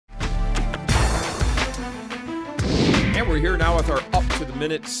And we're here now with our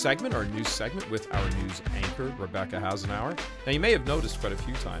up-to-the-minute segment, our news segment with our news anchor, Rebekah Hasenauer. Now, you may have noticed quite a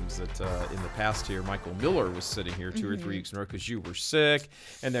few times that in the past here, Michael Miller was sitting here 2 or 3 weeks in a row because you were sick,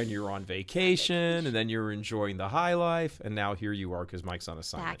 and then you were on vacation, and then you were enjoying the high life, and now here you are because Mike's on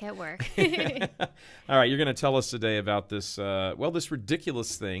assignment. Back at work. All right, you're going to tell us today about this, this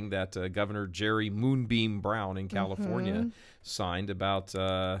ridiculous thing that Governor Jerry Moonbeam Brown in California signed about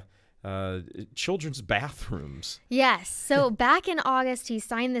children's bathrooms. Yes. So back in August, he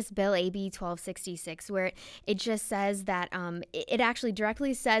signed this bill, AB 1266, where it just says that it actually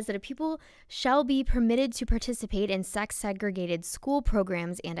directly says that people shall be permitted to participate in sex-segregated school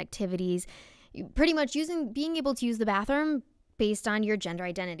programs and activities, pretty much being able to use the bathroom based on your gender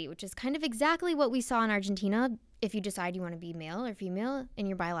identity, which is kind of exactly what we saw in Argentina. If you decide you want to be male or female and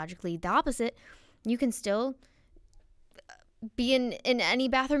you're biologically the opposite, you can still be in any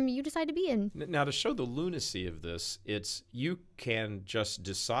bathroom you decide to be in. Now, to show the lunacy of this, it's you can just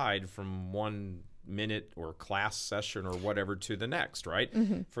decide from 1 minute or class session or whatever to the next, right?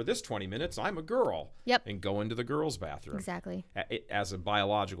 For this 20 minutes, I'm a girl. Yep. And go into the girls' bathroom. Exactly. As a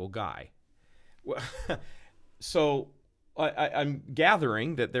biological guy. So I'm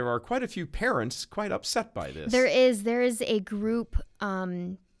gathering that there are quite a few parents quite upset by this. There is a group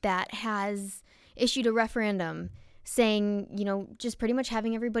that has issued a referendum saying, just pretty much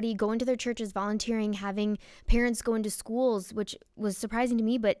having everybody go into their churches, volunteering, having parents go into schools, which was surprising to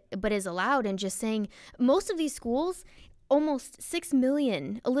me, but is allowed, and just saying most of these schools, almost 6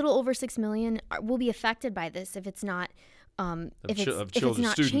 million, a little over 6 million, will be affected by this if it's not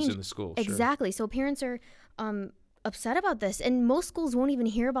students changed in the school. Exactly. Sure. So parents are upset about this, and most schools won't even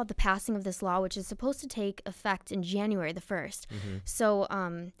hear about the passing of this law, which is supposed to take effect in January the 1st. So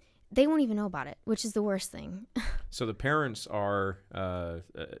they won't even know about it, which is the worst thing. So the parents are,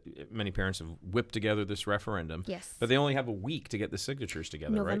 many parents have whipped together this referendum. Yes. But they only have a week to get the signatures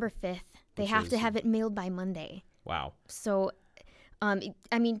together, November right? 5th. They have to have it mailed by Monday. Wow. So,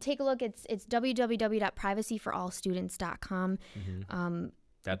 take a look. It's www.privacyforallstudents.com.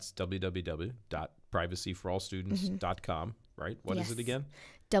 That's www.privacyforallstudents.com, right? What is it again?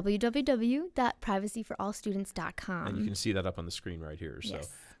 www.privacyforallstudents.com. And you can see that up on the screen right here. So. Yes.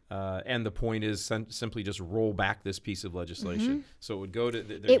 And the point is simply just roll back this piece of legislation. So it would go to...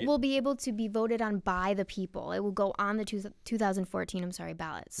 It will be able to be voted on by the people. It will go on the 2014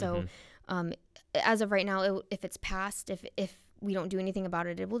 ballot. So as of right now, if it's passed, if we don't do anything about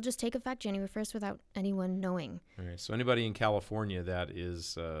it, it will just take effect January 1st without anyone knowing. All right. So anybody in California that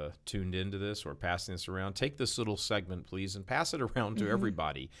is tuned into this or passing this around, take this little segment, please, and pass it around to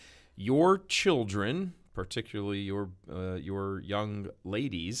everybody. Your children, particularly your young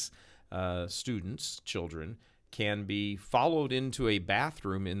ladies, students, children, can be followed into a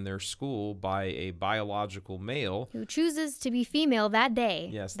bathroom in their school by a biological male who chooses to be female that day.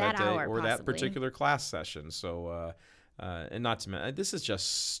 Yes, that day, hour, or possibly. that particular class session. So, and not to mention, this is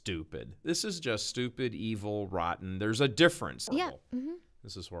just stupid. This is just stupid, evil, rotten. There's a difference. Yeah.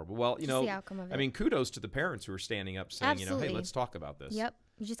 This is horrible. Well, the outcome of it. I mean, kudos to the parents who are standing up saying, Absolutely. Hey, let's talk about this. Yep.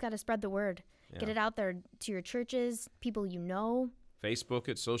 You just got to spread the word. Yeah. Get it out there to your churches, people you know. Facebook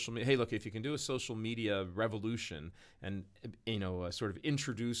it, social media. Hey, look, if you can do a social media revolution and, sort of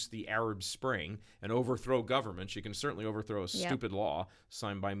introduce the Arab Spring and overthrow governments, you can certainly overthrow a stupid law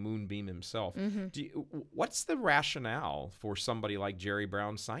signed by Moonbeam himself. What's the rationale for somebody like Jerry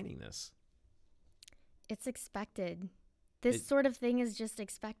Brown signing this? It's expected. This sort of thing is just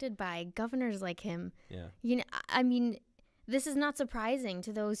expected by governors like him. Yeah. This is not surprising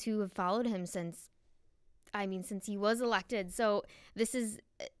to those who have followed him since he was elected. So this is,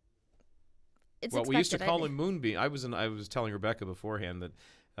 it's expected. We used to call him Moonbeam. I was telling Rebekah beforehand that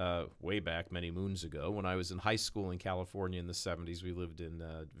way back many moons ago when I was in high school in California in the 70s, we lived in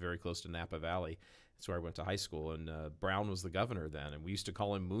very close to Napa Valley. That's where I went to high school, and Brown was the governor then, and we used to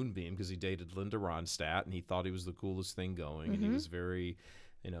call him Moonbeam because he dated Linda Ronstadt, and he thought he was the coolest thing going, and he was very,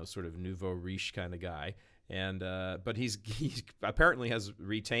 sort of nouveau riche kind of guy. And but he apparently has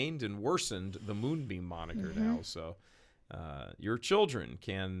retained and worsened the Moonbeam moniker now. So your children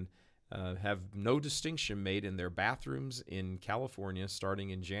can have no distinction made in their bathrooms in California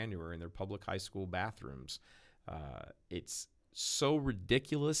starting in January in their public high school bathrooms. It's so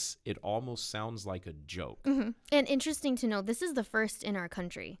ridiculous, it almost sounds like a joke. And interesting to know, this is the first in our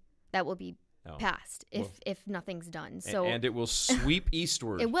country that will be passed if nothing's done. So and it will sweep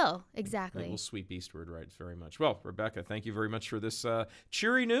eastward. It will, exactly. It will sweep eastward, right? Very much. Well, Rebekah, thank you very much for this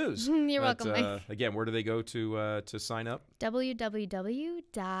cheery news. You're welcome, Mike. Again, where do they go to sign up?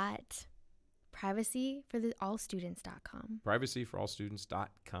 www.privacyforallstudents.com. privacyforallstudents.com.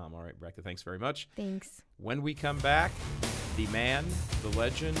 Privacyforallstudents.com. All right, Rebekah, thanks very much. Thanks. When we come back, the man, the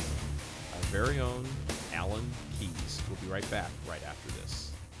legend, our very own Alan Keyes. We'll be right back right after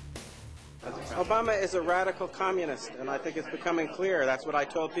this. Obama is a radical communist, and I think it's becoming clear. That's what I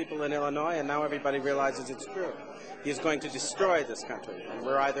told people in Illinois, and now everybody realizes it's true. He's going to destroy this country, and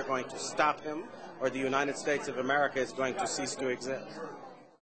we're either going to stop him or the United States of America is going to cease to exist.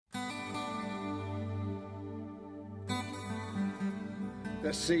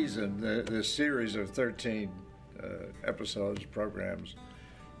 This season, the series of 13 episodes, programs,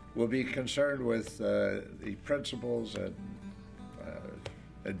 will be concerned with the principles and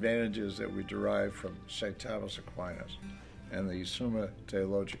advantages that we derive from St. Thomas Aquinas and the Summa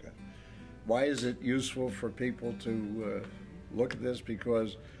Theologica. Why is it useful for people to look at this?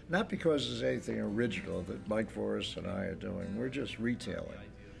 Not because there's anything original that Mike Voris and I are doing. We're just retailing.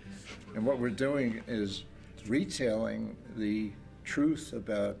 And what we're doing is retailing the truth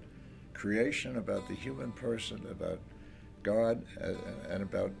about creation, about the human person, about God, and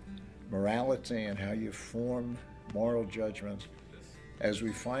about morality and how you form moral judgments as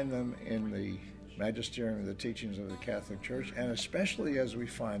we find them in the magisterium and the teachings of the Catholic Church, and especially as we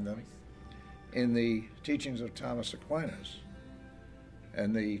find them in the teachings of Thomas Aquinas.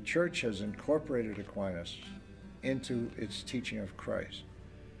 And the Church has incorporated Aquinas into its teaching of Christ.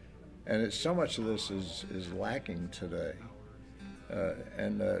 And so much of this is lacking today.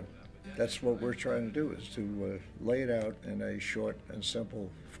 That's what we're trying to do, is to lay it out in a short and simple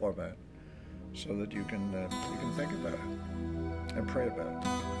format so that you can think about it and pray about it.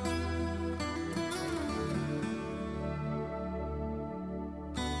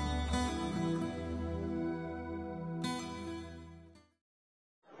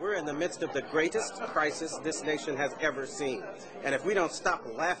 We're in the midst of the greatest crisis this nation has ever seen. And if we don't stop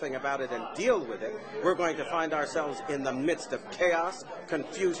laughing about it and deal with it, we're going to find ourselves in the midst of chaos,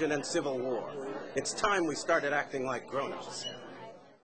 confusion, and civil war. It's time we started acting like grown-ups.